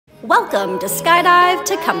Welcome to Skydive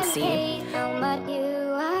Tecumseh.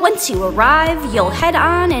 Once you arrive, you'll head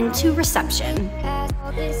on into reception.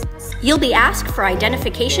 You'll be asked for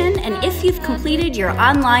identification and if you've completed your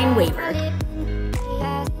online waiver.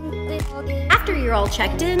 After you're all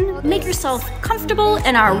checked in, make yourself comfortable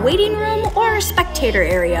in our waiting room or spectator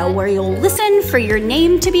area where you'll listen for your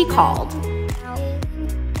name to be called.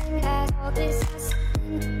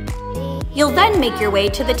 You'll then make your way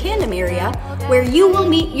to the tandem area where you will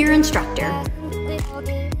meet your instructor.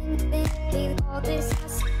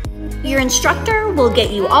 Your instructor will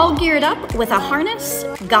get you all geared up with a harness,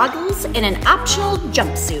 goggles, and an optional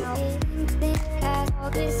jumpsuit.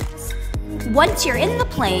 Once you're in the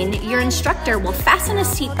plane, your instructor will fasten a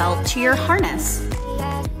seatbelt to your harness.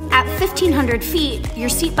 At 1,500 feet, your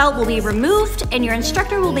seatbelt will be removed and your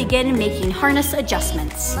instructor will begin making harness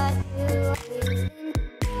adjustments.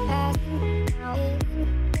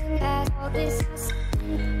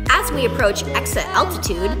 As we approach exit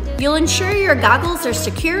altitude, you'll ensure your goggles are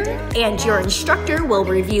secure and your instructor will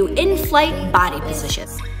review in-flight body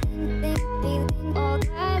positions.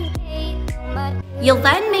 You'll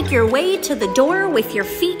then make your way to the door with your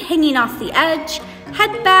feet hanging off the edge,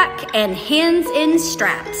 head back, and hands in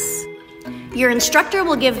straps. Your instructor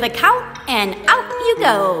will give the count and out you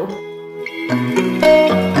go.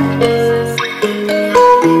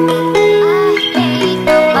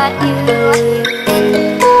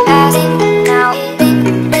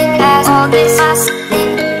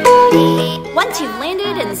 Once you've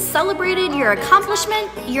landed and celebrated your accomplishment,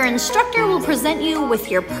 your instructor will present you with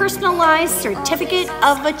your personalized certificate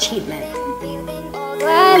of achievement.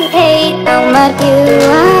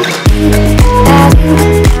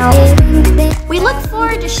 We look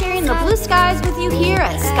forward to sharing the blue skies with you here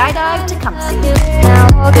at Skydive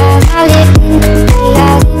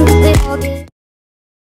Tecumseh.